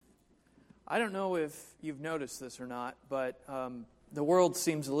I don't know if you've noticed this or not, but the world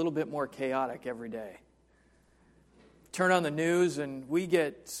seems a little bit more chaotic every day. Turn on the news and we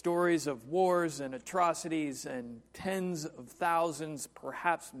get stories of wars and atrocities and tens of thousands,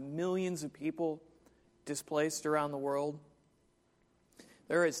 perhaps millions of people displaced around the world.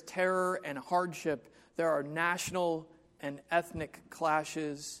 There is terror and hardship. There are national and ethnic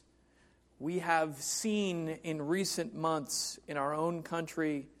clashes. We have seen in recent months in our own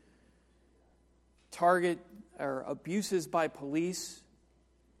country target or abuses by police,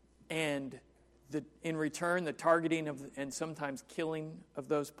 and in return the targeting of and sometimes killing of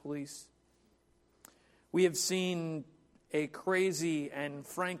those police. We have seen a crazy and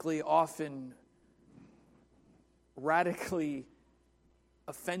frankly often radically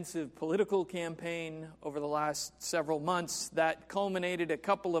offensive political campaign over the last several months that culminated a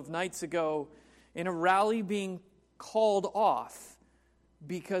couple of nights ago in a rally being called off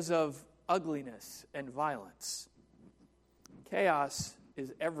because of ugliness and violence. Chaos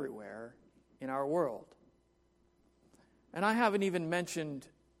is everywhere in our world. And I haven't even mentioned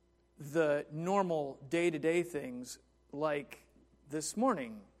the normal day-to-day things like this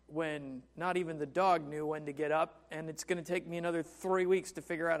morning when not even the dog knew when to get up, and it's going to take me another 3 weeks to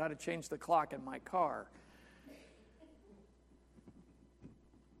figure out how to change the clock in my car.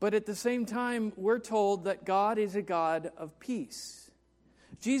 But at the same time, we're told that God is a God of peace.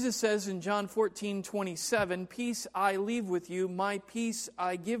 Jesus says in John 14:27, "Peace I leave with you, my peace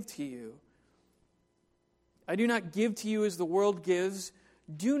I give to you. I do not give to you as the world gives.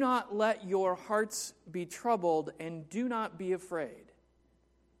 Do not let your hearts be troubled, and do not be afraid."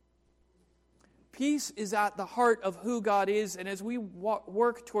 Peace is at the heart of who God is, and as we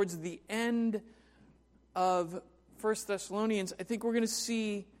work towards the end of 1 Thessalonians, I think we're going to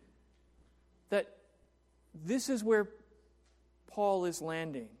see that this is where Paul is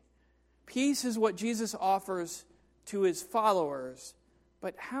landing. Peace is what Jesus offers to his followers,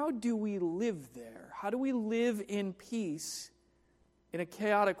 but how do we live there? How do we live in peace in a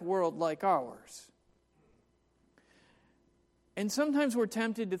chaotic world like ours? And sometimes we're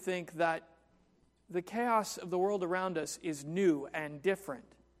tempted to think that the chaos of the world around us is new and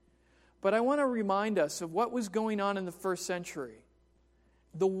different. But I want to remind us of what was going on in the first century,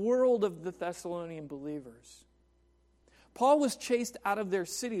 the world of the Thessalonian believers. Paul was chased out of their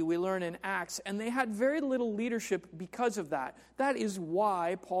city, we learn in Acts, and they had very little leadership because of that. That is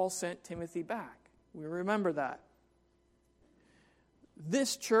why Paul sent Timothy back. We remember that.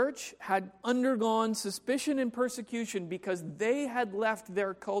 This church had undergone suspicion and persecution because they had left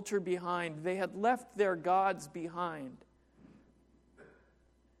their culture behind. They had left their gods behind.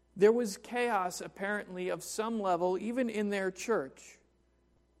 There was chaos, apparently, of some level, even in their church.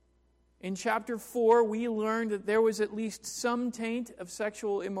 In chapter 4, we learned that there was at least some taint of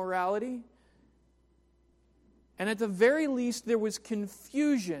sexual immorality. And at the very least, there was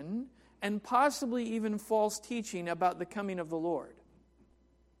confusion and possibly even false teaching about the coming of the Lord.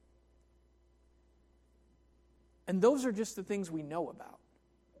 And those are just the things we know about.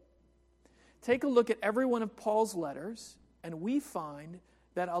 Take a look at every one of Paul's letters, and we find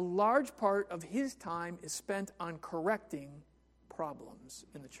that a large part of his time is spent on correcting problems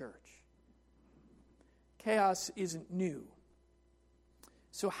in the church. Chaos isn't new.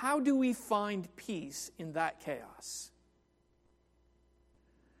 So how do we find peace in that chaos?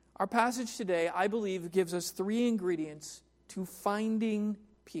 Our passage today, I believe, gives us 3 ingredients to finding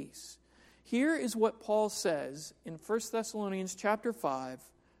peace. Here is what Paul says in 1 Thessalonians chapter 5,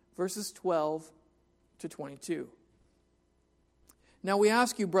 verses 12 to 22. "Now we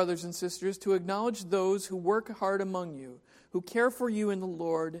ask you, brothers and sisters, to acknowledge those who work hard among you, who care for you in the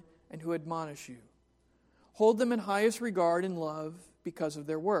Lord, and who admonish you. Hold them in highest regard and love because of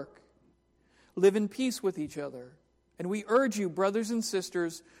their work. Live in peace with each other. And we urge you, brothers and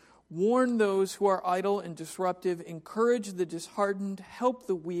sisters, warn those who are idle and disruptive, encourage the disheartened, help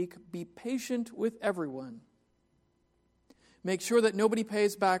the weak, be patient with everyone. Make sure that nobody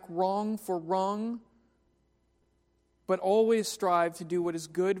pays back wrong for wrong, but always strive to do what is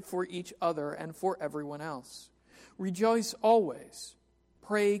good for each other and for everyone else. Rejoice always.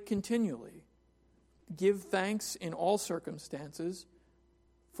 Pray continually. Give thanks in all circumstances,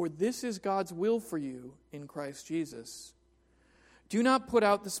 for this is God's will for you in Christ Jesus. Do not put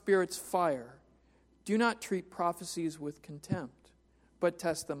out the Spirit's fire. Do not treat prophecies with contempt, but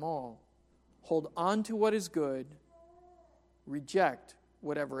test them all. Hold on to what is good. Reject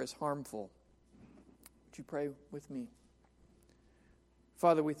whatever is harmful." Would you pray with me?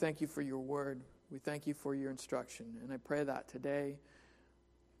 Father, we thank you for your word. We thank you for your instruction. And I pray that today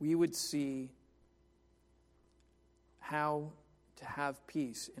we would see how to have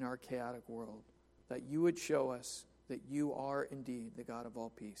peace in our chaotic world, that you would show us that you are indeed the God of all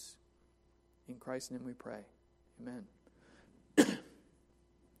peace. In Christ's name we pray. Amen.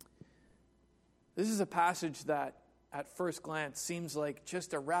 This is a passage that, at first glance, seems like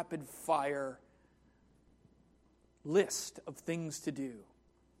just a rapid-fire list of things to do.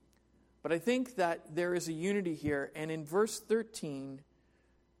 But I think that there is a unity here, and in verse 13,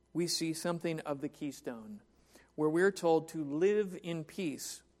 we see something of the keystone, where we're told to live in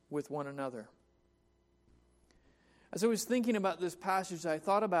peace with one another. As I was thinking about this passage, I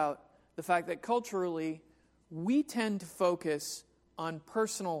thought about the fact that culturally, we tend to focus on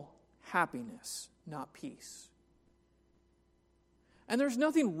personal happiness, not peace. And there's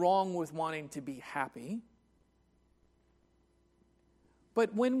nothing wrong with wanting to be happy.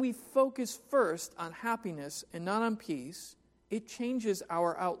 But when we focus first on happiness and not on peace, it changes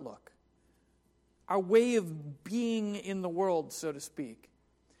our outlook, our way of being in the world, so to speak.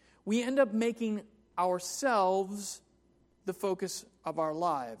 We end up making ourselves the focus of our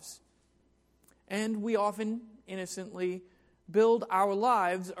lives. And we often, innocently, build our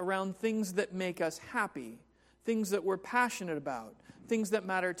lives around things that make us happy, things that we're passionate about, things that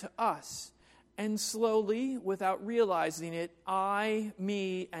matter to us. And slowly, without realizing it, I,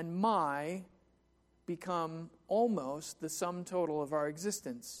 me, and my become almost the sum total of our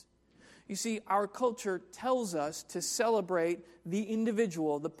existence. You see, our culture tells us to celebrate the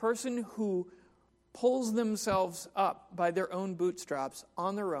individual, the person who pulls themselves up by their own bootstraps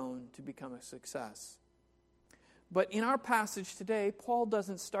on their own to become a success. But in our passage today, Paul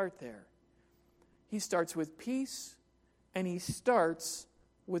doesn't start there. He starts with peace, and he starts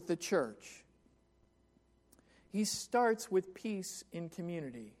with the church. He starts with peace in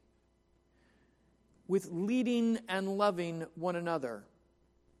community, with leading and loving one another.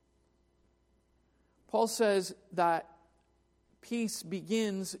 Paul says that peace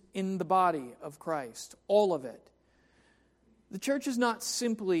begins in the body of Christ, all of it. The church is not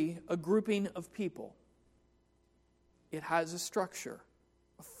simply a grouping of people. It has a structure,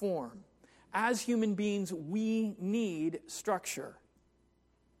 a form. As human beings, we need structure.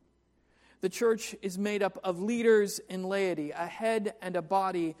 The church is made up of leaders and laity, a head and a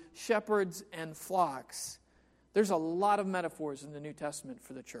body, shepherds and flocks. There's a lot of metaphors in the New Testament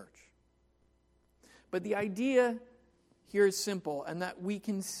for the church. But the idea here is simple, and that we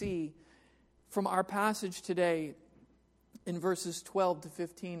can see from our passage today, in verses 12 to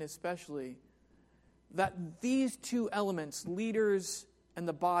 15 especially, that these two elements, leaders and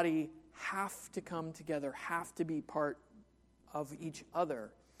the body, have to come together, have to be part of each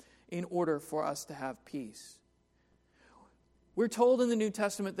other in order for us to have peace. We're told in the New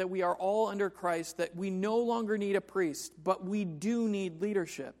Testament that we are all under Christ, that we no longer need a priest, but we do need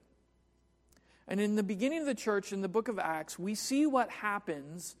leadership. And in the beginning of the church, in the book of Acts, we see what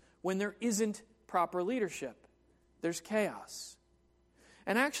happens when there isn't proper leadership. There's chaos.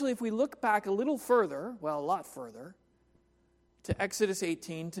 And actually, if we look back a little further, well, a lot further, to Exodus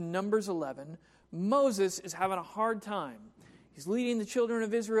 18, to Numbers 11, Moses is having a hard time. He's leading the children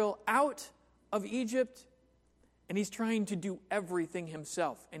of Israel out of Egypt, and he's trying to do everything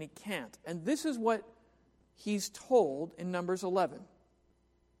himself, and he can't. And this is what he's told in Numbers 11.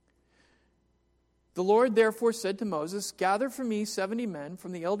 The Lord therefore said to Moses, "Gather for me 70 men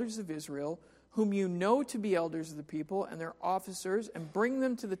from the elders of Israel, whom you know to be elders of the people and their officers, and bring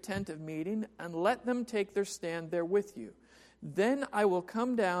them to the tent of meeting, and let them take their stand there with you. Then I will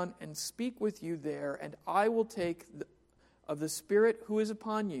come down and speak with you there, and I will take of the Spirit who is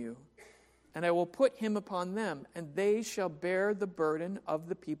upon you, and I will put him upon them, and they shall bear the burden of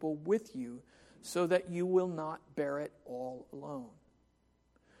the people with you, so that you will not bear it all alone."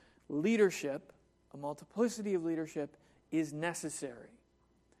 Leadership, a multiplicity of leadership, is necessary.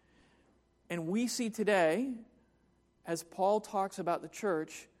 And we see today, as Paul talks about the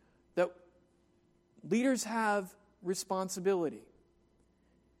church, that leaders have responsibility.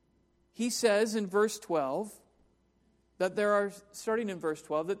 He says in verse 12, that there are, starting in verse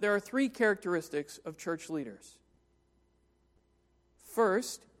 12, that there are three characteristics of church leaders.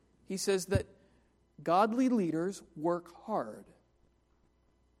 First, he says that godly leaders work hard.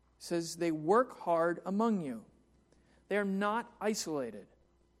 He says they work hard among you. They are not isolated.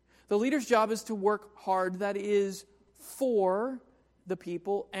 The leader's job is to work hard, that is, for the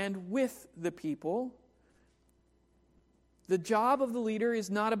people and with the people. The job of the leader is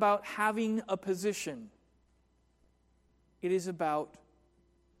not about having a position. It is about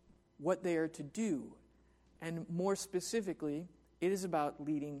what they are to do. And more specifically, it is about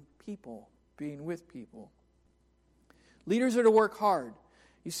leading people, being with people. Leaders are to work hard.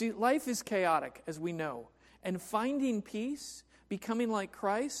 You see, life is chaotic, as we know. And finding peace, becoming like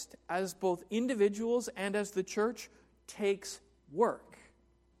Christ as both individuals and as the church takes work.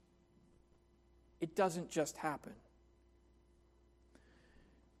 It doesn't just happen.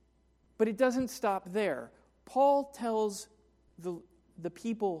 But it doesn't stop there. Paul tells the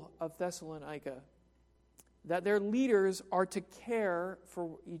people of Thessalonica that their leaders are to care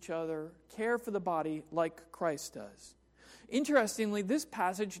for each other, care for the body like Christ does. Interestingly, this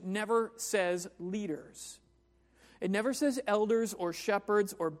passage never says leaders. It never says elders or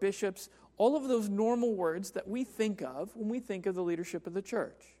shepherds or bishops, all of those normal words that we think of when we think of the leadership of the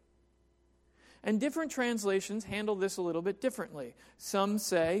church. And different translations handle this a little bit differently. Some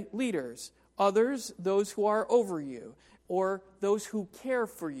say leaders, others those who are over you, or those who care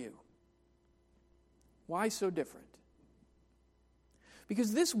for you. Why so different?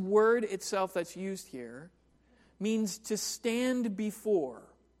 Because this word itself that's used here means to stand before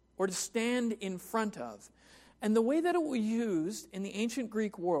or to stand in front of. And the way that it was used in the ancient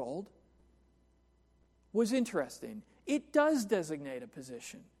Greek world was interesting. It does designate a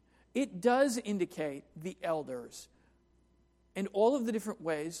position. It does indicate the elders and all of the different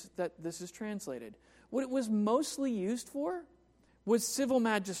ways that this is translated. What it was mostly used for was civil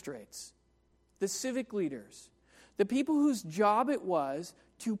magistrates, the civic leaders, the people whose job it was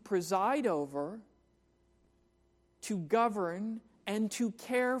to preside over, to govern, and to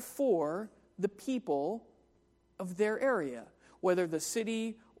care for the people of their area, whether the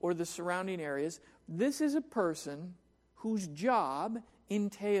city or the surrounding areas. This is a person whose job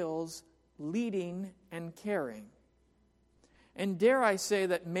entails leading and caring. And dare I say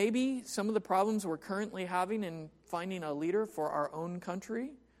that maybe some of the problems we're currently having in finding a leader for our own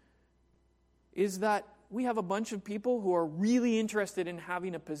country is that we have a bunch of people who are really interested in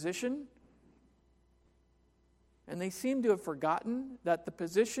having a position, and they seem to have forgotten that the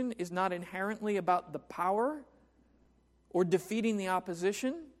position is not inherently about the power or defeating the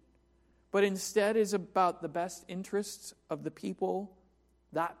opposition, but instead is about the best interests of the people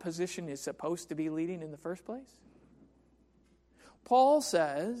that position is supposed to be leading in the first place. Paul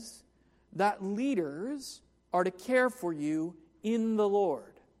says that leaders are to care for you in the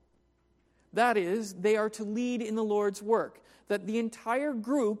Lord. That is, they are to lead in the Lord's work, that the entire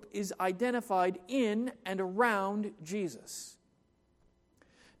group is identified in and around Jesus.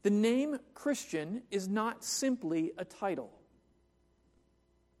 The name Christian is not simply a title.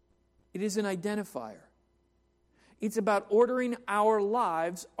 It is an identifier. It's about ordering our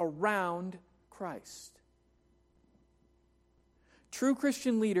lives around Christ. True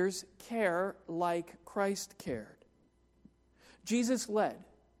Christian leaders care like Christ cared. Jesus led.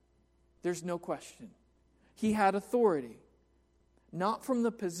 There's no question. He had authority. Not from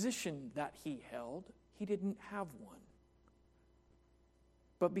the position that he held. He didn't have one.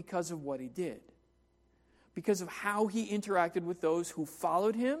 But because of what he did. Because of how he interacted with those who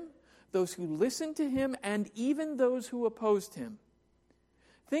followed him, those who listened to him, and even those who opposed him.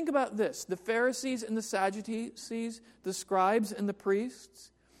 Think about this. The Pharisees and the Sadducees, the scribes and the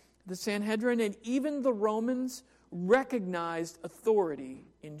priests, the Sanhedrin, and even the Romans recognized authority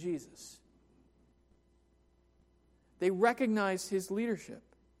in Jesus. They recognized his leadership.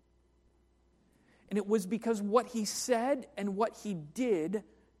 And it was because what he said and what he did,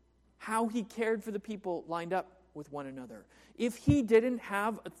 how he cared for the people, lined up with one another. If he didn't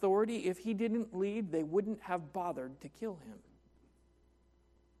have authority, if he didn't lead, they wouldn't have bothered to kill him.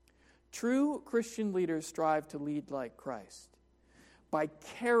 True Christian leaders strive to lead like Christ by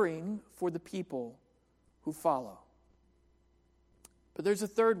caring for the people who follow. But there's a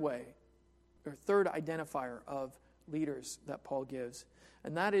third way, or third identifier of leaders that Paul gives,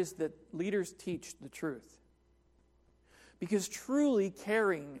 and that is that leaders teach the truth. Because truly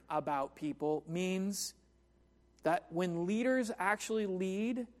caring about people means that when leaders actually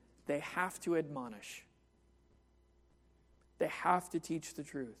lead, they have to admonish. They have to teach the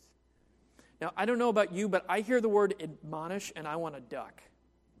truth. Now, I don't know about you, but I hear the word admonish and I want to duck.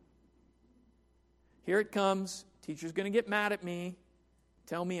 Here it comes. Teacher's going to get mad at me,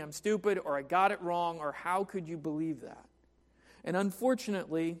 tell me I'm stupid, or I got it wrong, or how could you believe that? And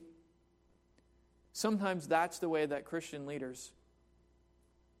unfortunately, sometimes that's the way that Christian leaders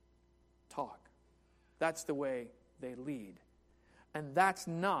talk. That's the way they lead. And that's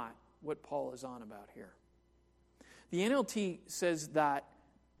not what Paul is on about here. The NLT says that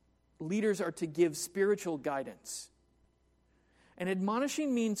leaders are to give spiritual guidance. And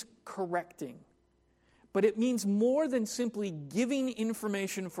admonishing means correcting. But it means more than simply giving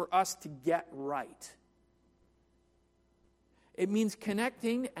information for us to get right. It means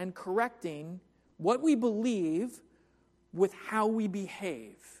connecting and correcting what we believe with how we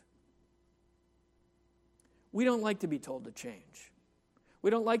behave. We don't like to be told to change. We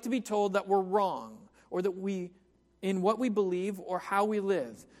don't like to be told that we're wrong or that in what we believe or how we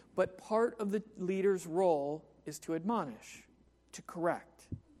live. But part of the leader's role is to admonish, to correct.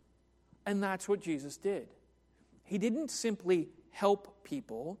 And that's what Jesus did. He didn't simply help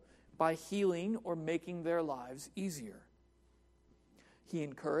people by healing or making their lives easier. He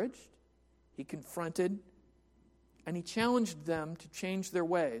encouraged, he confronted, and he challenged them to change their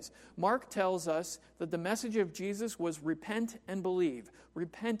ways. Mark tells us that the message of Jesus was repent and believe.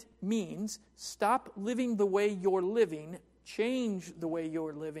 Repent means stop living the way you're living, change the way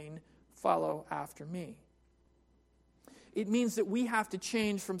you're living, follow after me. It means that we have to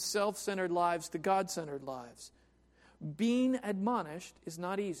change from self-centered lives to God-centered lives. Being admonished is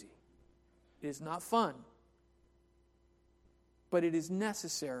not easy. It is not fun. But it is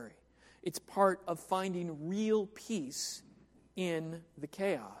necessary. It's part of finding real peace in the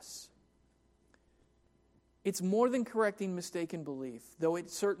chaos. It's more than correcting mistaken belief, though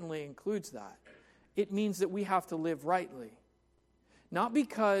it certainly includes that. It means that we have to live rightly. Not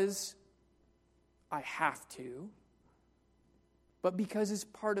because I have to, but because it's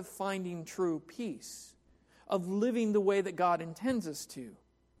part of finding true peace, of living the way that God intends us to.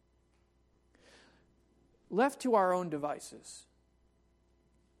 Left to our own devices,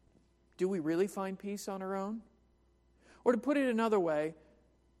 do we really find peace on our own? Or to put it another way,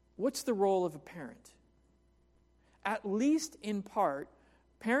 what's the role of a parent? At least in part,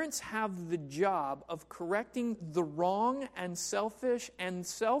 parents have the job of correcting the wrong and selfish and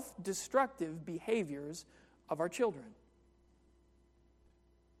self-destructive behaviors of our children.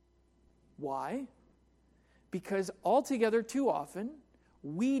 Why? Because altogether too often,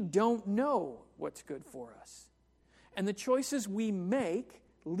 we don't know what's good for us. And the choices we make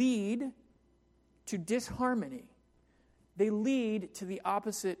lead to disharmony. They lead to the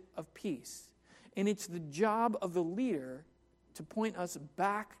opposite of peace. And it's the job of the leader to point us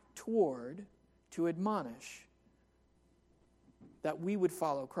back toward, to admonish, that we would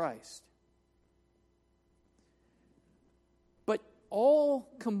follow Christ. But all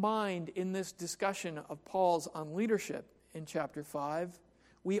combined in this discussion of Paul's on leadership in chapter 5,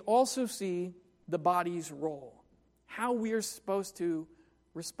 we also see the body's role, how we are supposed to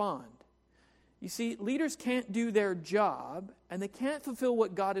respond. You see, leaders can't do their job, and they can't fulfill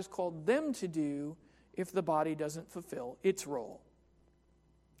what God has called them to do if the body doesn't fulfill its role.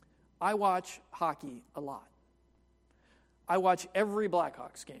 I watch hockey a lot. I watch every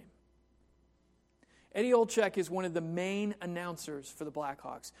Blackhawks game. Eddie Olczyk is one of the main announcers for the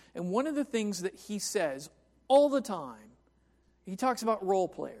Blackhawks, and one of the things that he says all the time, he talks about role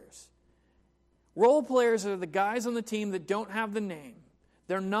players. Role players are the guys on the team that don't have the name.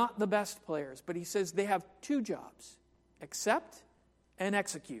 They're not the best players, but he says they have two jobs: accept and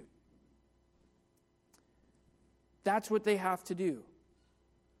execute. That's what they have to do.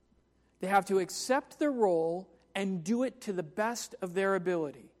 They have to accept their role and do it to the best of their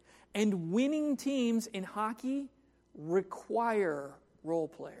ability. And winning teams in hockey require role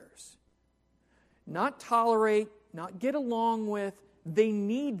players. Not tolerate, not get along with, they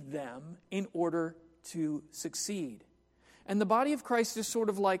need them in order to succeed. And the body of Christ is sort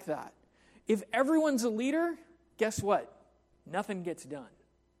of like that. If everyone's a leader, guess what? Nothing gets done.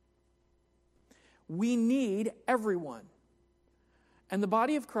 We need everyone. And the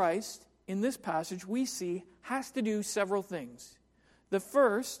body of Christ, in this passage, we see, has to do several things. The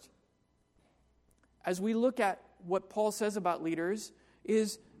first, as we look at what Paul says about leaders,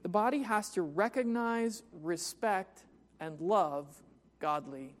 is the body has to recognize, respect, and love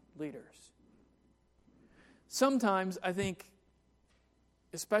godly leaders. Sometimes, I think,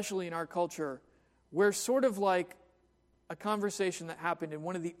 especially in our culture, we're sort of like a conversation that happened in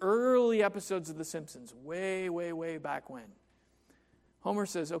one of the early episodes of The Simpsons, way, way, way back when. Homer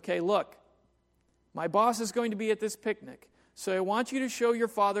says, okay, look, my boss is going to be at this picnic, so I want you to show your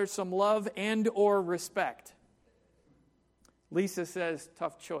father some love and or respect. Lisa says,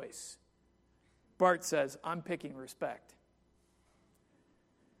 tough choice. Bart says, I'm picking respect.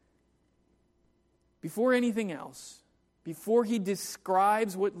 Before anything else, before he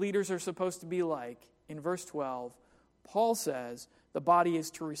describes what leaders are supposed to be like, in verse 12, Paul says the body is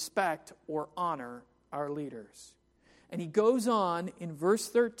to respect or honor our leaders. And he goes on in verse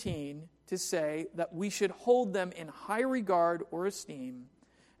 13 to say that we should hold them in high regard or esteem,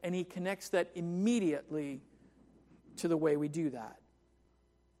 and he connects that immediately to the way we do that.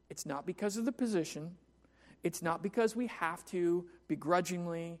 It's not because of the position. It's not because we have to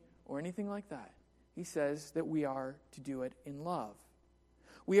begrudgingly or anything like that. He says that we are to do it in love.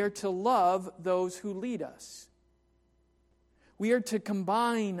 We are to love those who lead us. We are to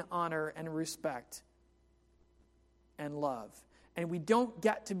combine honor and respect. and love. And we don't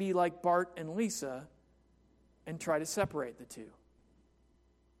get to be like Bart and Lisa and try to separate the two.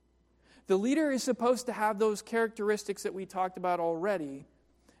 The leader is supposed to have those characteristics that we talked about already,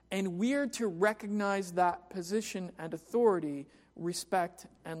 and we're to recognize that position and authority, respect,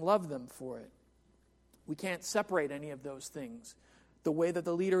 and love them for it. We can't separate any of those things. The way that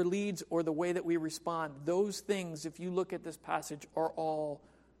the leader leads or the way that we respond, those things, if you look at this passage, are all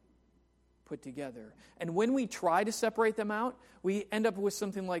put together. And when we try to separate them out, we end up with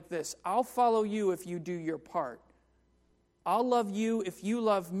something like this. I'll follow you if you do your part. I'll love you if you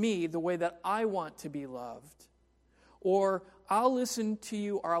love me the way that I want to be loved. Or I'll listen to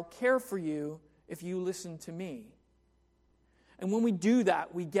you or I'll care for you if you listen to me. And when we do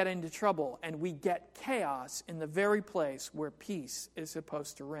that, we get into trouble and we get chaos in the very place where peace is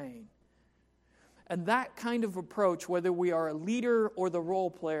supposed to reign. And that kind of approach, whether we are a leader or the role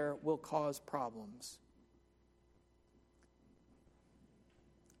player, will cause problems.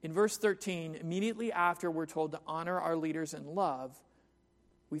 In verse 13, immediately after we're told to honor our leaders in love,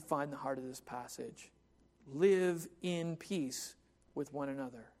 we find the heart of this passage. Live in peace with one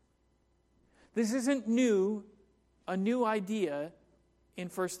another. This isn't a new idea in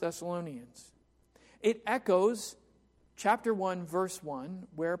 1 Thessalonians. It echoes chapter 1, verse 1,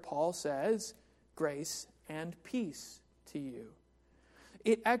 where Paul says, grace and peace to you.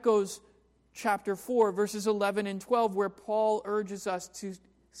 It echoes chapter 4, verses 11 and 12, where Paul urges us to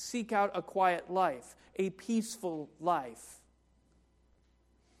seek out a quiet life, a peaceful life.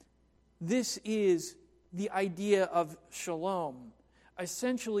 This is the idea of shalom.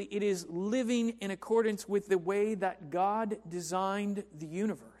 Essentially, it is living in accordance with the way that God designed the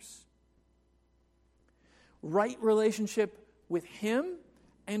universe. Right relationship with Him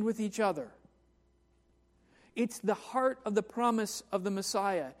and with each other. It's the heart of the promise of the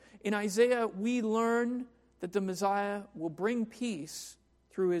Messiah. In Isaiah, we learn that the Messiah will bring peace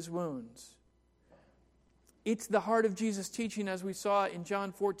through His wounds. It's the heart of Jesus' teaching, as we saw in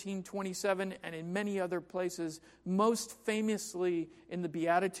John 14:27 and in many other places, most famously in the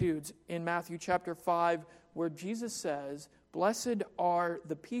Beatitudes in Matthew chapter 5, where Jesus says, "Blessed are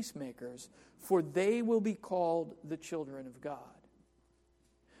the peacemakers, for they will be called the children of God."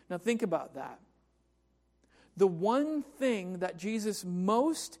 Now think about that. The one thing that Jesus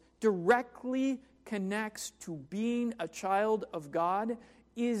most directly connects to being a child of God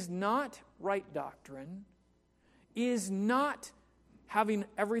is not right doctrine, is not having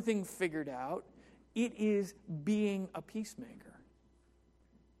everything figured out. It is being a peacemaker.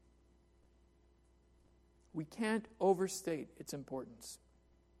 We can't overstate its importance.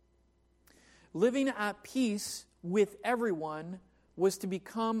 Living at peace with everyone was to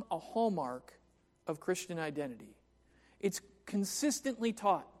become a hallmark of Christian identity. It's consistently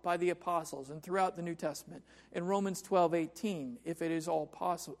taught by the apostles and throughout the New Testament. In Romans 12:18, if it is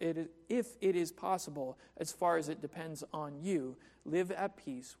possible, as far as it depends on you, live at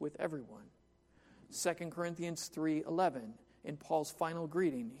peace with everyone. 2 Corinthians 3:11, in Paul's final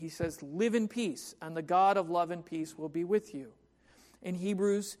greeting, he says, "Live in peace, and the God of love and peace will be with you." In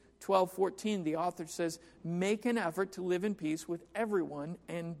Hebrews 12:14, the author says, "Make an effort to live in peace with everyone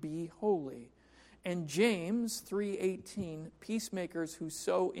and be holy." And James 3:18, "Peacemakers who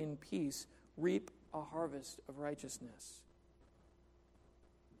sow in peace reap a harvest of righteousness."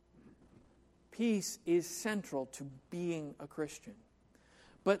 Peace is central to being a Christian.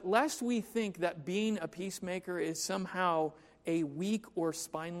 But lest we think that being a peacemaker is somehow a weak or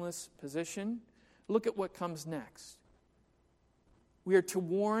spineless position, look at what comes next. We are to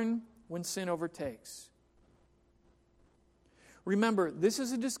warn when sin overtakes. Remember, this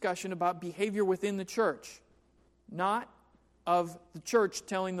is a discussion about behavior within the church, not of the church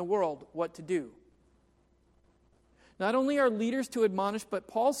telling the world what to do. Not only are leaders to admonish, but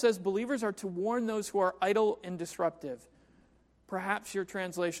Paul says believers are to warn those who are idle and disruptive. Perhaps your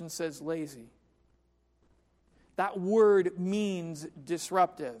translation says lazy. That word means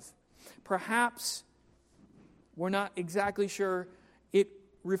disruptive. Perhaps, we're not exactly sure, it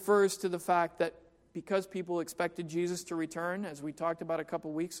refers to the fact that because people expected Jesus to return, as we talked about a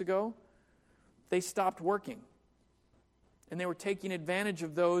couple weeks ago, they stopped working. And they were taking advantage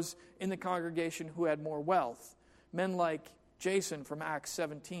of those in the congregation who had more wealth. Men like Jason from Acts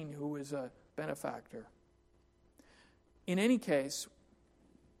 17, who was a benefactor. In any case,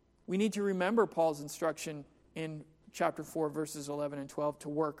 we need to remember Paul's instruction in chapter 4, verses 11 and 12, to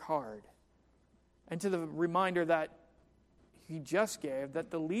work hard. And to the reminder that he just gave, that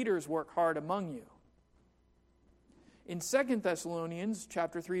the leaders work hard among you. In 2 Thessalonians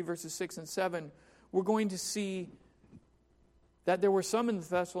chapter 3, verses 6 and 7, we're going to see that there were some in the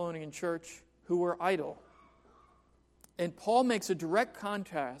Thessalonian church who were idle. And Paul makes a direct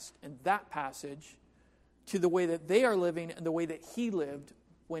contrast in that passage to the way that they are living and the way that he lived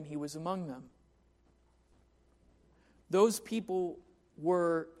when he was among them. Those people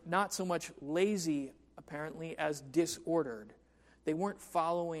were not so much lazy, apparently, as disordered. They weren't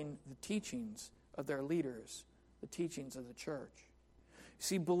following the teachings of their leaders, the teachings of the church.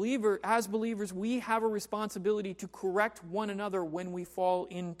 See, as believers, we have a responsibility to correct one another when we fall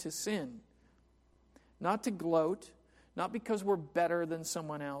into sin. Not to gloat, not because we're better than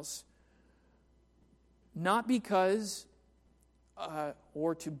someone else, not because,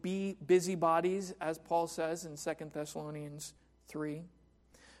 or to be busybodies, as Paul says in 2 Thessalonians 3,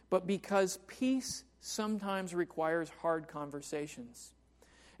 but because peace sometimes requires hard conversations.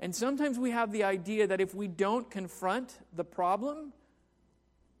 And sometimes we have the idea that if we don't confront the problem,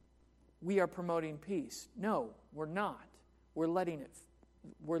 we are promoting peace. No, we're not. We're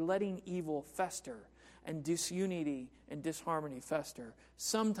letting evil fester and disunity and disharmony fester.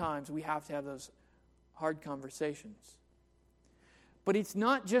 Sometimes we have to have those hard conversations. But it's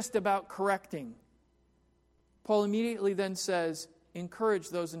not just about correcting. Paul immediately then says, encourage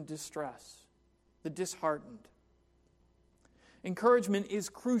those in distress, the disheartened. Encouragement is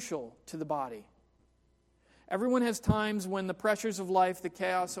crucial to the body. Everyone has times when the pressures of life, the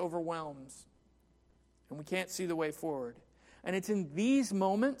chaos overwhelms, and we can't see the way forward. And it's in these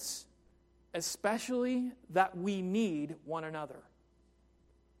moments, especially, that we need one another.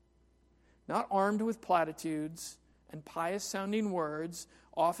 Not armed with platitudes and pious-sounding words,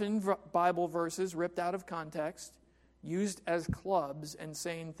 often Bible verses ripped out of context, used as clubs and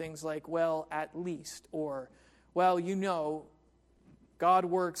saying things like, well, at least, or, well, you know, God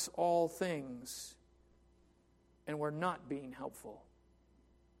works all things, and we're not being helpful.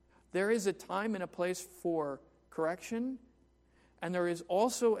 There is a time and a place for correction, and there is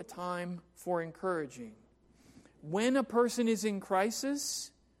also a time for encouraging. When a person is in crisis,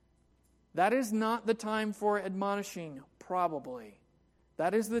 that is not the time for admonishing, probably.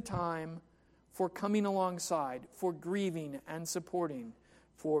 That is the time for coming alongside, for grieving and supporting,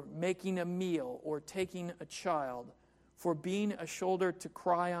 for making a meal or taking a child, for being a shoulder to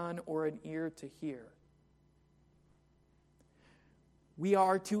cry on or an ear to hear. We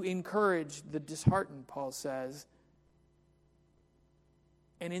are to encourage the disheartened, Paul says.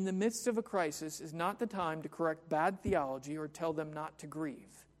 And in the midst of a crisis is not the time to correct bad theology or tell them not to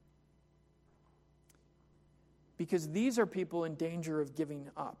grieve. Because these are people in danger of giving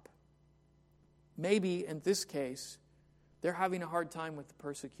up. Maybe, in this case, they're having a hard time with the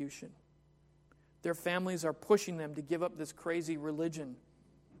persecution. Their families are pushing them to give up this crazy religion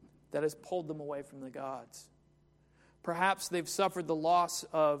that has pulled them away from the gods. Perhaps they've suffered the loss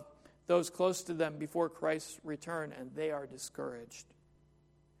of those close to them before Christ's return, and they are discouraged.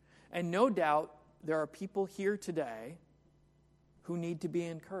 And no doubt there are people here today who need to be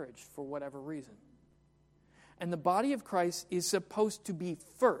encouraged for whatever reason. And the body of Christ is supposed to be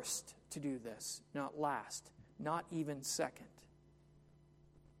first to do this, not last, not even second.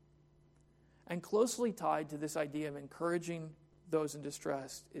 And closely tied to this idea of encouraging those in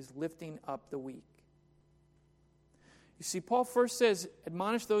distress is lifting up the weak. You see, Paul first says,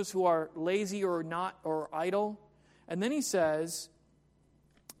 admonish those who are lazy or not or idle. And then he says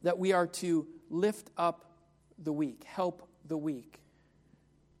that we are to lift up the weak, help the weak.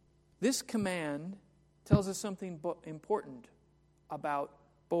 This command tells us something important about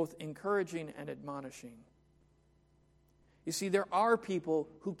both encouraging and admonishing. You see, there are people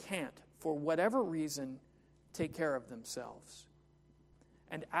who can't, for whatever reason, take care of themselves.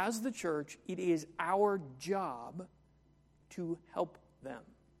 And as the church, it is our job to help them.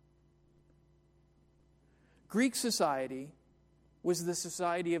 Greek society was the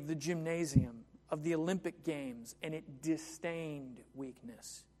society of the gymnasium, of the Olympic Games, and it disdained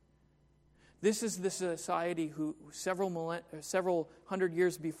weakness. This is the society who several hundred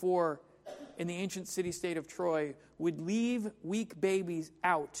years before, in the ancient city-state of Troy, would leave weak babies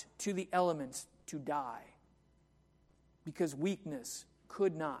out to the elements to die because weakness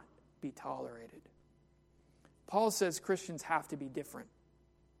could not be tolerated. Paul says Christians have to be different.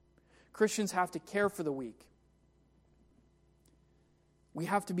 Christians have to care for the weak. We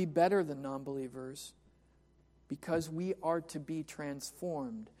have to be better than non-believers because we are to be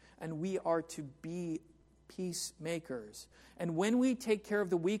transformed and we are to be peacemakers. And when we take care of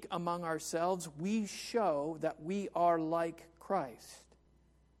the weak among ourselves, we show that we are like Christ.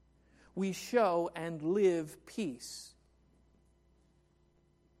 We show and live peace.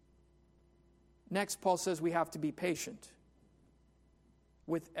 Next, Paul says we have to be patient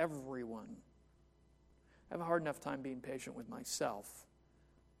with everyone. I have a hard enough time being patient with myself,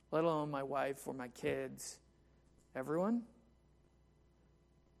 let alone my wife or my kids. Everyone?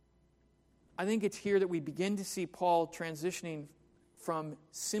 I think it's here that we begin to see Paul transitioning from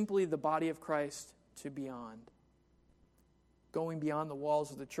simply the body of Christ to beyond. Going beyond the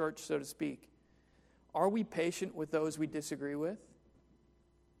walls of the church, so to speak. Are we patient with those we disagree with?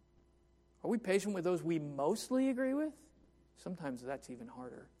 Are we patient with those we mostly agree with? Sometimes that's even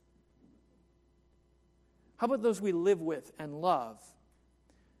harder. How about those we live with and love?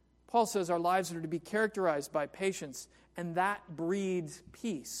 Paul says our lives are to be characterized by patience, and that breeds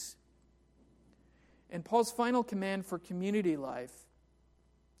peace. And Paul's final command for community life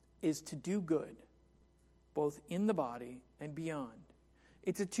is to do good, both in the body and beyond.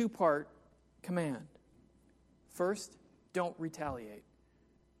 It's a two-part command. First, don't retaliate.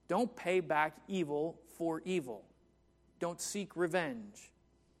 Don't pay back evil for evil. Don't seek revenge.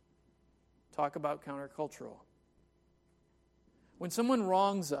 Talk about countercultural. When someone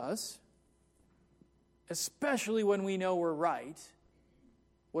wrongs us, especially when we know we're right,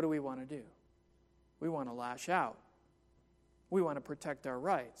 what do we want to do? We want to lash out. We want to protect our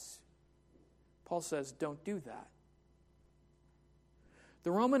rights. Paul says, don't do that.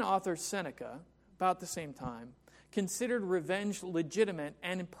 The Roman author Seneca, about the same time, considered revenge legitimate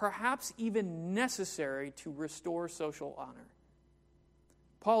and perhaps even necessary to restore social honor.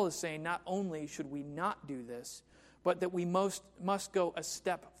 Paul is saying not only should we not do this, but that we must go a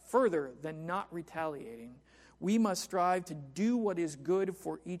step further than not retaliating. We must strive to do what is good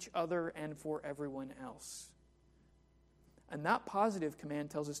for each other and for everyone else. And that positive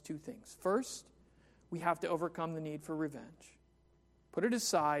command tells us two things. First, we have to overcome the need for revenge. Put it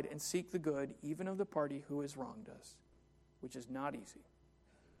aside and seek the good even of the party who has wronged us, which is not easy.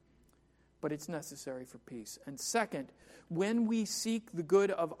 But it's necessary for peace. And second, when we seek the good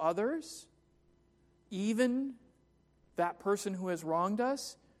of others, even that person who has wronged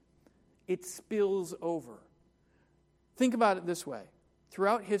us, it spills over. Think about it this way.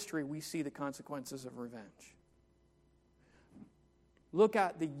 Throughout history, we see the consequences of revenge. Look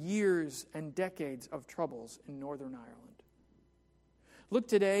at the years and decades of troubles in Northern Ireland. Look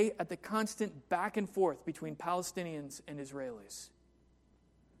today at the constant back and forth between Palestinians and Israelis.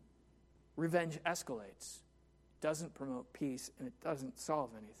 Revenge escalates, doesn't promote peace, and it doesn't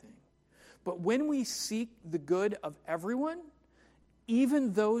solve anything. But when we seek the good of everyone,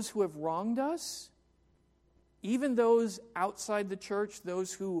 even those who have wronged us, even those outside the church,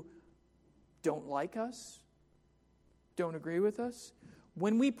 those who don't like us, don't agree with us,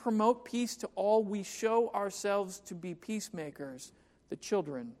 when we promote peace to all, we show ourselves to be peacemakers, the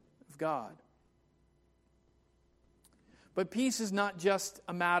children of God. But peace is not just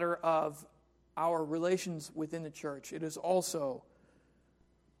a matter of our relations within the church. It is also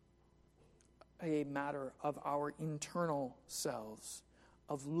a matter of our internal selves,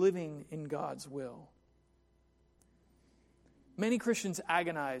 of living in God's will. Many Christians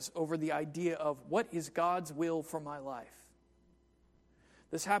agonize over the idea of what is God's will for my life.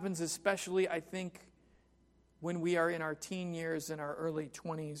 This happens especially, I think, when we are in our teen years, in our early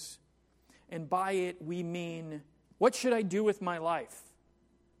 20s. And by it, we mean, what should I do with my life?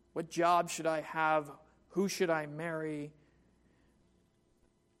 What job should I have? Who should I marry?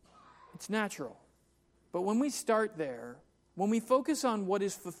 It's natural. But when we start there, when we focus on what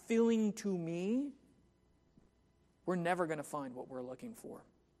is fulfilling to me, we're never going to find what we're looking for.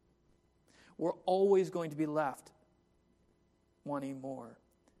 We're always going to be left wanting more.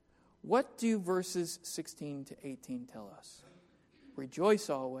 What do verses 16 to 18 tell us?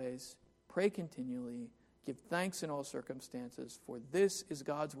 Rejoice always, pray continually, give thanks in all circumstances, for this is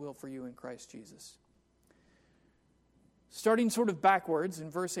God's will for you in Christ Jesus. Starting sort of backwards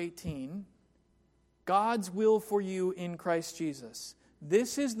in verse 18, God's will for you in Christ Jesus.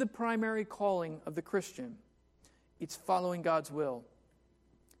 This is the primary calling of the Christian. It's following God's will.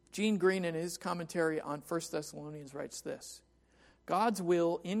 Gene Green, in his commentary on 1 Thessalonians, writes this: God's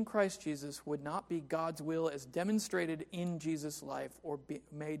will in Christ Jesus would not be God's will as demonstrated in Jesus' life or be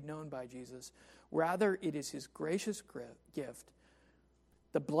made known by Jesus. Rather, it is his gracious gift,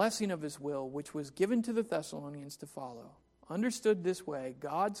 the blessing of his will, which was given to the Thessalonians to follow. Understood this way,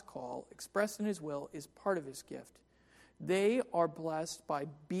 God's call, expressed in his will, is part of his gift. They are blessed by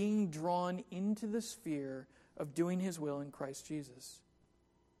being drawn into the sphere of doing his will in Christ Jesus.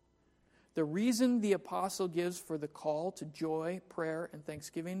 The reason the apostle gives for the call to joy, prayer, and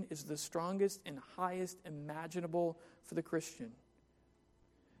thanksgiving is the strongest and highest imaginable for the Christian.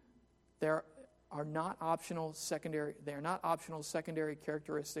 They are not optional secondary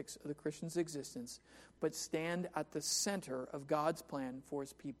characteristics of the Christian's existence, but stand at the center of God's plan for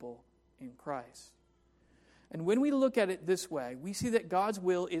his people in Christ. And when we look at it this way, we see that God's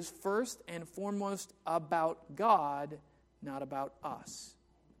will is first and foremost about God, not about us.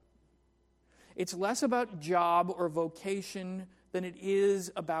 It's less about job or vocation than it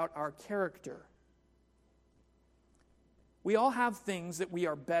is about our character. We all have things that we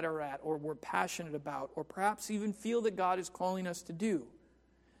are better at or we're passionate about or perhaps even feel that God is calling us to do.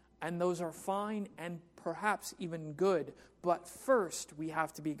 And those are fine and perhaps even good. But first, we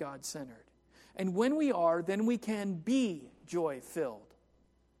have to be God-centered. And when we are, then we can be joy-filled.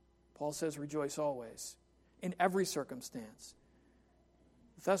 Paul says, rejoice always, in every circumstance.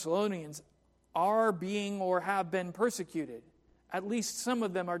 The Thessalonians are being or have been persecuted. At least some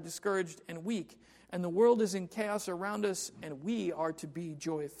of them are discouraged and weak. And the world is in chaos around us, and we are to be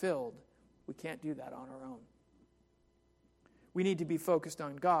joy-filled. We can't do that on our own. We need to be focused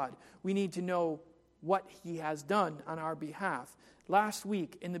on God. We need to know what He has done on our behalf. Last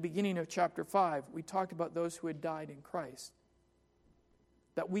week, in the beginning of chapter 5, we talked about those who had died in Christ.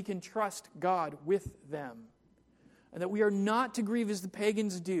 That we can trust God with them. And that we are not to grieve as the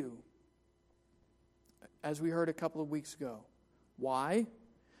pagans do, as we heard a couple of weeks ago. Why?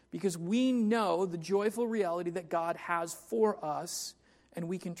 Because we know the joyful reality that God has for us, and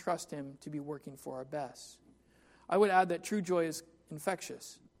we can trust Him to be working for our best. I would add that true joy is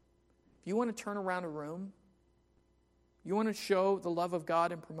infectious. If you want to turn around a room, you want to show the love of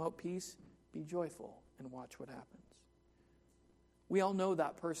God and promote peace, be joyful and watch what happens. We all know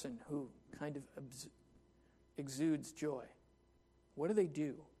that person who kind of exudes joy. What do they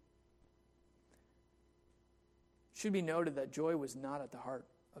do? It should be noted that joy was not at the heart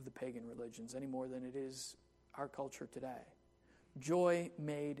of the pagan religions any more than it is our culture today. Joy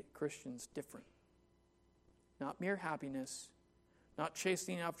made Christians different. Not mere happiness, not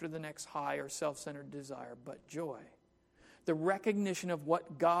chasing after the next high or self-centered desire, but joy. The recognition of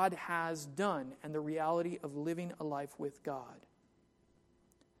what God has done and the reality of living a life with God.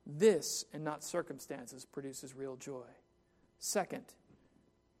 This, and not circumstances, produces real joy. Second,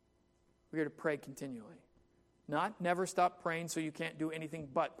 we are to pray continually. Not never stop praying so you can't do anything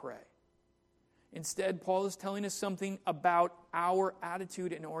but pray. Instead, Paul is telling us something about our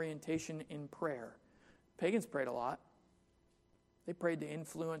attitude and orientation in prayer. Pagans prayed a lot. They prayed to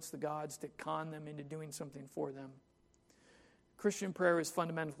influence the gods, to con them into doing something for them. Christian prayer is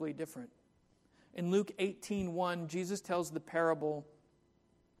fundamentally different. In Luke 18:1, Jesus tells the parable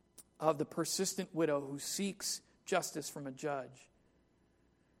of the persistent widow who seeks justice from a judge.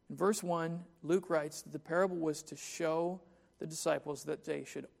 In verse 1, Luke writes that the parable was to show the disciples that they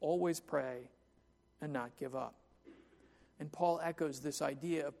should always pray and not give up. And Paul echoes this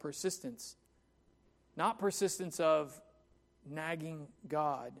idea of persistence. Not persistence of nagging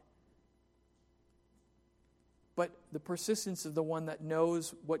God, but the persistence of the one that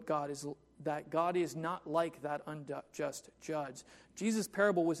knows what God is, that God is not like that unjust judge. Jesus'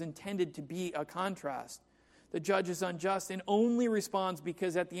 parable was intended to be a contrast. The judge is unjust and only responds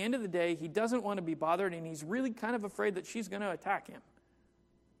because at the end of the day, he doesn't want to be bothered and he's really kind of afraid that she's going to attack him.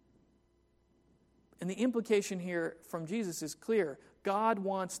 And the implication here from Jesus is clear. God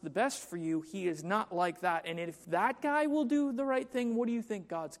wants the best for you. He is not like that. And if that guy will do the right thing, what do you think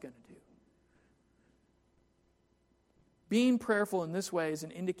God's going to do? Being prayerful in this way is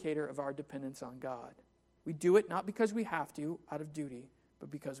an indicator of our dependence on God. We do it not because we have to, out of duty,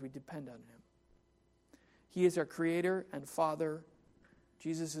 but because we depend on Him. He is our Creator and Father.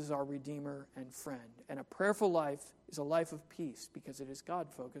 Jesus is our Redeemer and friend. And a prayerful life is a life of peace because it is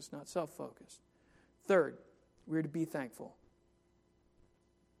God-focused, not self-focused. Third, we are to be thankful.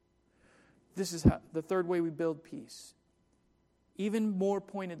 This is the third way we build peace. Even more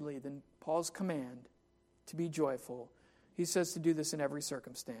pointedly than Paul's command to be joyful, he says to do this in every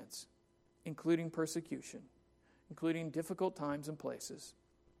circumstance, including persecution, including difficult times and places.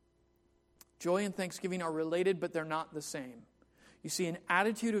 Joy and thanksgiving are related, but they're not the same. You see, an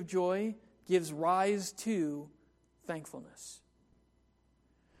attitude of joy gives rise to thankfulness.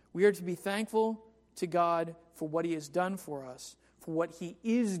 We are to be thankful to God for what He has done for us, for what He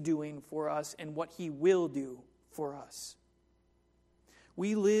is doing for us, and what He will do for us.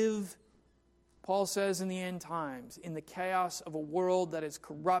 We live, Paul says, in the end times, in the chaos of a world that is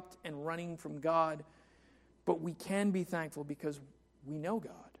corrupt and running from God, but we can be thankful because we know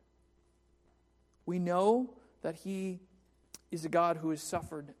God. We know that He is a God who has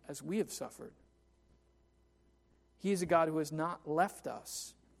suffered as we have suffered. He is a God who has not left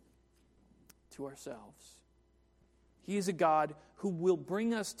us to ourselves. He is a God who will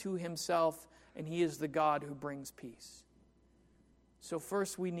bring us to Himself, and He is the God who brings peace. So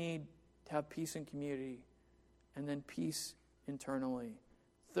first we need to have peace in community, and then peace internally.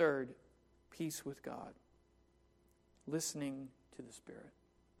 Third, peace with God. listening to the Spirit.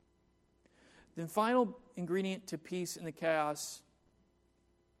 The final ingredient to peace in the chaos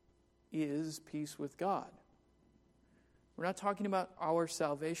is peace with God. We're not talking about our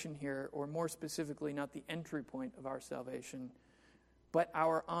salvation here, or more specifically, not the entry point of our salvation, but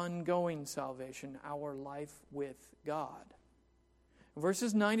our ongoing salvation, our life with God. In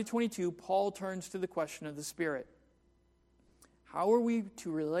verses 9 to 22, Paul turns to the question of the Spirit. How are we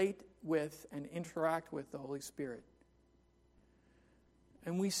to relate with and interact with the Holy Spirit?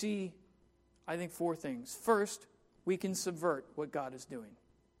 And we see, I think, four things. First, we can subvert what God is doing.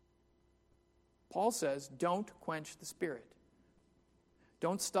 Paul says, don't quench the Spirit.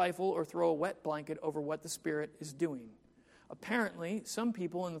 Don't stifle or throw a wet blanket over what the Spirit is doing. Apparently, some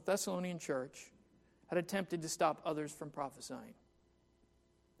people in the Thessalonian church had attempted to stop others from prophesying.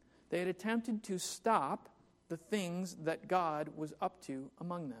 They had attempted to stop the things that God was up to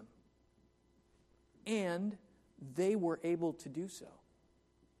among them. And they were able to do so.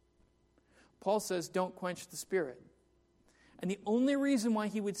 Paul says, don't quench the Spirit. And the only reason why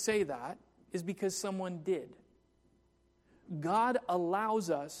he would say that is because someone did. God allows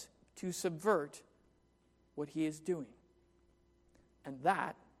us to subvert what he is doing. And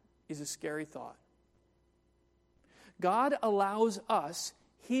that is a scary thought. God allows us,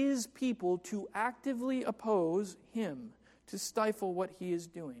 his people, to actively oppose him, to stifle what he is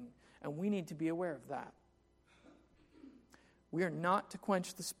doing. And we need to be aware of that. We are not to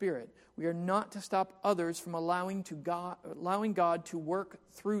quench the Spirit. We are not to stop others from allowing God to work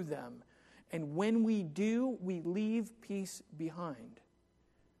through them. And when we do, we leave peace behind.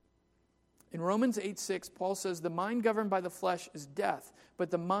 In Romans 8:6, Paul says, the mind governed by the flesh is death,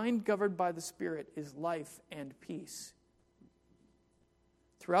 but the mind governed by the Spirit is life and peace.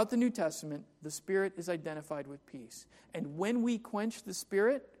 Throughout the New Testament, the Spirit is identified with peace. And when we quench the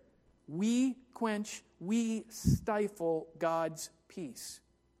Spirit, we stifle God's peace.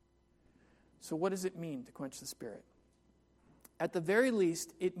 So what does it mean to quench the Spirit? At the very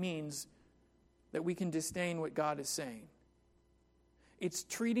least, it means that we can disdain what God is saying. It's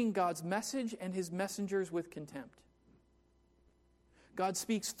treating God's message and his messengers with contempt. God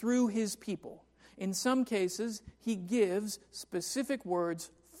speaks through his people. In some cases, he gives specific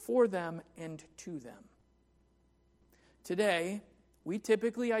words for them and to them. Today, we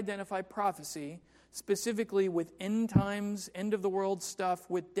typically identify prophecy specifically with end times, end of the world stuff,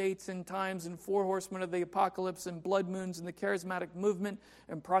 with dates and times and four horsemen of the apocalypse and blood moons and the charismatic movement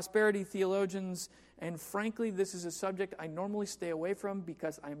and prosperity theologians. And frankly, this is a subject I normally stay away from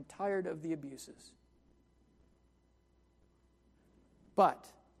because I'm tired of the abuses. But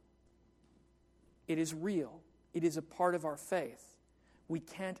it is real. It is a part of our faith. We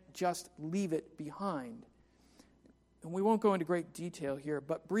can't just leave it behind. And we won't go into great detail here,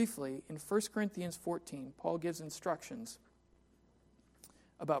 but briefly, in 1 Corinthians 14, Paul gives instructions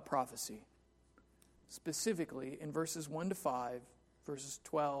about prophecy. Specifically, in verses 1 to 5, verses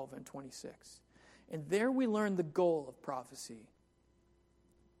 12 and 26. And there we learn the goal of prophecy.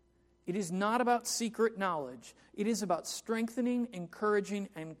 It is not about secret knowledge. It is about strengthening, encouraging,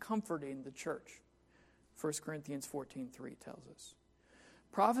 and comforting the church. 1 Corinthians 14:3 tells us.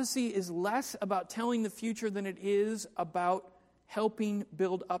 Prophecy is less about telling the future than it is about helping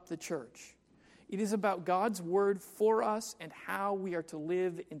build up the church. It is about God's word for us and how we are to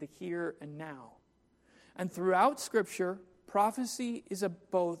live in the here and now. And throughout Scripture, prophecy is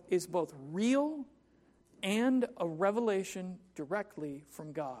both real and a revelation directly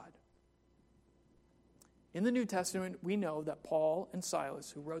from God. In the New Testament, we know that Paul and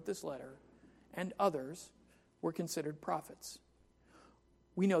Silas, who wrote this letter, and others, were considered prophets.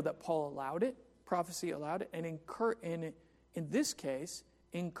 We know that Paul allowed it, prophecy allowed it, and in this case,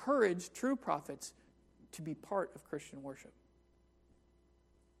 encouraged true prophets to be part of Christian worship.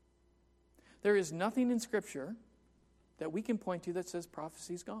 There is nothing in Scripture that we can point to that says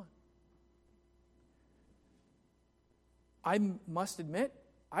prophecy's gone. I must admit,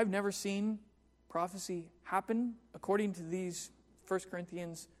 I've never seen prophecy happen according to these 1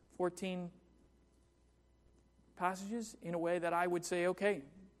 Corinthians 14 passages in a way that I would say, okay,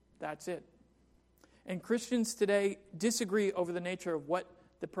 that's it. And Christians today disagree over the nature of what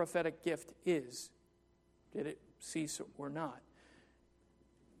the prophetic gift is. Did it cease or not?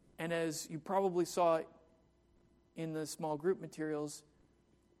 And as you probably saw in the small group materials,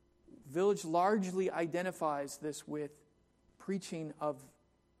 Village largely identifies this with preaching of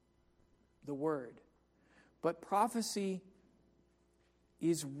the word. But prophecy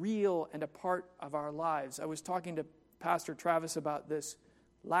is real and a part of our lives. I was talking to Pastor Travis about this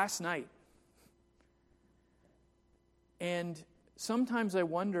last night. And sometimes I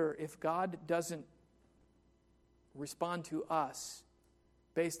wonder if God doesn't respond to us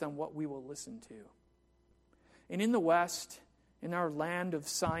based on what we will listen to. And in the West, in our land of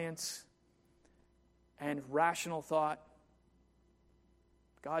science and rational thought,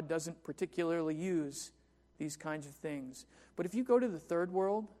 God doesn't particularly use these kinds of things. But if you go to the third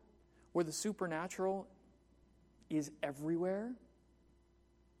world, where the supernatural is everywhere,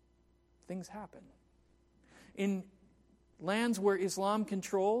 things happen. In lands where Islam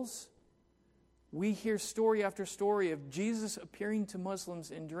controls, we hear story after story of Jesus appearing to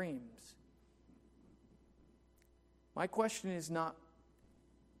Muslims in dreams. My question is not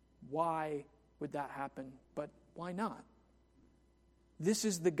why would that happen, but why not? This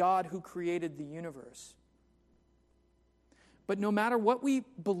is the God who created the universe. But no matter what we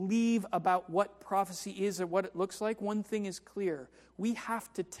believe about what prophecy is or what it looks like, one thing is clear. We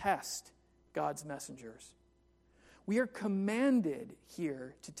have to test God's messengers. We are commanded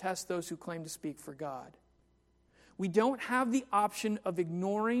here to test those who claim to speak for God. We don't have the option of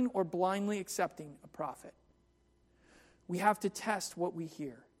ignoring or blindly accepting a prophet. We have to test what we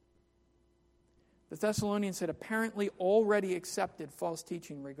hear. The Thessalonians had apparently already accepted false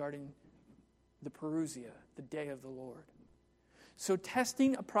teaching regarding the Parousia, the day of the Lord. So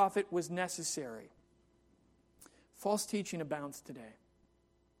testing a prophet was necessary. False teaching abounds today.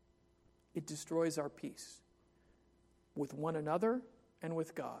 It destroys our peace with one another and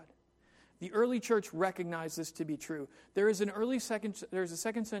with God. The early church recognized this to be true. There's a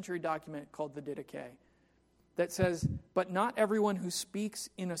second century document called the Didache that says, "But not everyone who speaks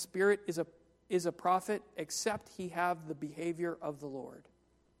in a spirit is a prophet, except he have the behavior of the Lord."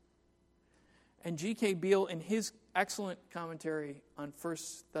 And G.K. Beale, in his excellent commentary on 1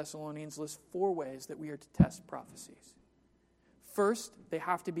 Thessalonians, lists 4 ways that we are to test prophecies. First, they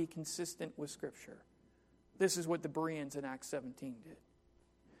have to be consistent with Scripture. This is what the Bereans in Acts 17 did.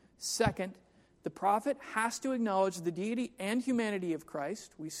 Second, the prophet has to acknowledge the deity and humanity of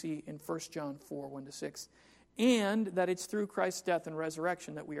Christ, we see in 1 John 4, 1-6, and that it's through Christ's death and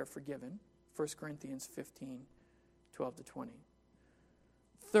resurrection that we are forgiven, 1 Corinthians 15, 12-20.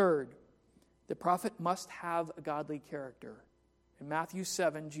 Third, the prophet must have a godly character. In Matthew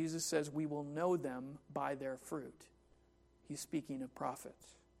 7, Jesus says, "We will know them by their fruit." He's speaking of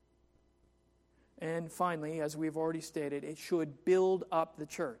prophets. And finally, as we've already stated, it should build up the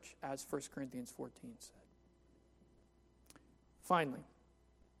church, as 1 Corinthians 14 said. Finally,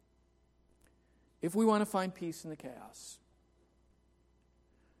 if we want to find peace in the chaos,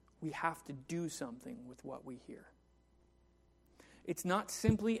 we have to do something with what we hear. It's not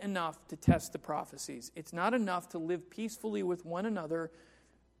simply enough to test the prophecies. It's not enough to live peacefully with one another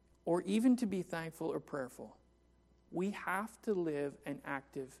or even to be thankful or prayerful. We have to live an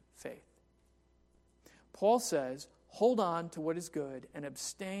active faith. Paul says, hold on to what is good and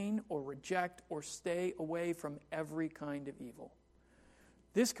abstain or reject or stay away from every kind of evil.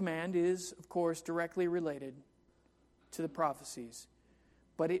 This command is, of course, directly related to the prophecies,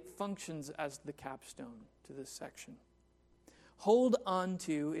 but it functions as the capstone to this section. Hold on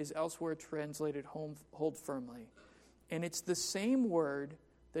to is elsewhere translated hold firmly, and it's the same word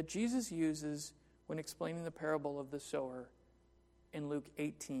that Jesus uses when explaining the parable of the sower in Luke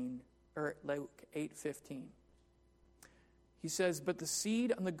 8:15. He says, "But the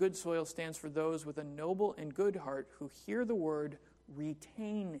seed on the good soil stands for those with a noble and good heart who hear the word,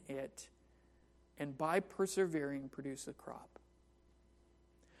 retain it, and by persevering produce a crop."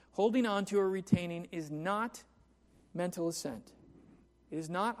 Holding on to or retaining is not mental assent. It is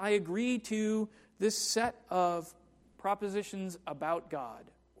not, I agree to this set of propositions about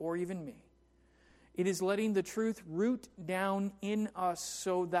God or even me. It is letting the truth root down in us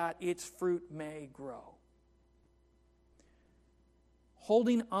so that its fruit may grow.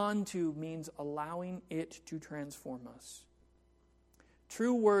 Holding on to means allowing it to transform us.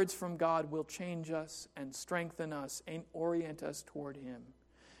 True words from God will change us and strengthen us and orient us toward Him.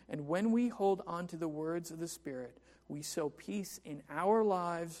 And when we hold on to the words of the Spirit, we sow peace in our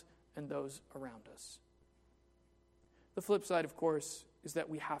lives and those around us. The flip side, of course, is that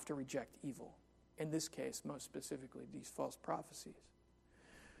we have to reject evil. In this case, most specifically, these false prophecies.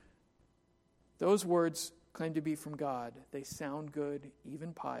 Those words claim to be from God. They sound good,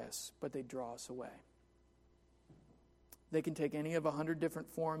 even pious, but they draw us away. They can take any of 100 different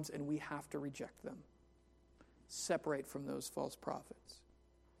forms, and we have to reject them. Separate from those false prophets.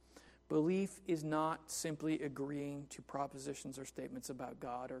 Belief is not simply agreeing to propositions or statements about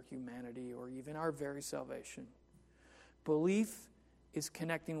God or humanity or even our very salvation. Belief is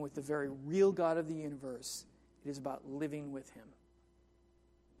connecting with the very real God of the universe. It is about living with Him.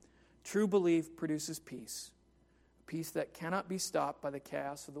 True belief produces peace, a peace that cannot be stopped by the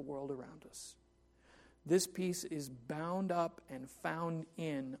chaos of the world around us. This peace is bound up and found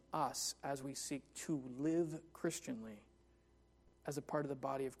in us as we seek to live Christianly as a part of the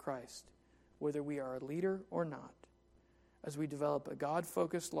body of Christ, whether we are a leader or not, as we develop a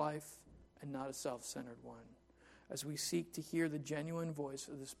God-focused life and not a self-centered one, as we seek to hear the genuine voice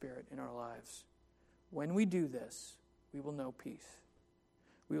of the Spirit in our lives. When we do this, we will know peace.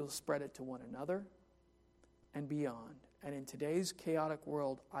 We will spread it to one another and beyond. And in today's chaotic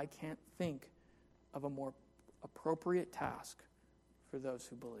world, I can't think of a more appropriate task for those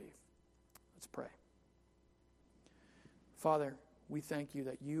who believe. Let's pray. Father, we thank you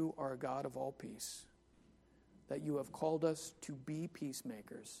that you are a God of all peace, that you have called us to be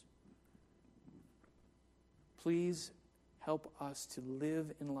peacemakers. Please help us to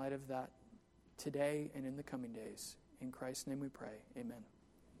live in light of that today and in the coming days. In Christ's name we pray. Amen.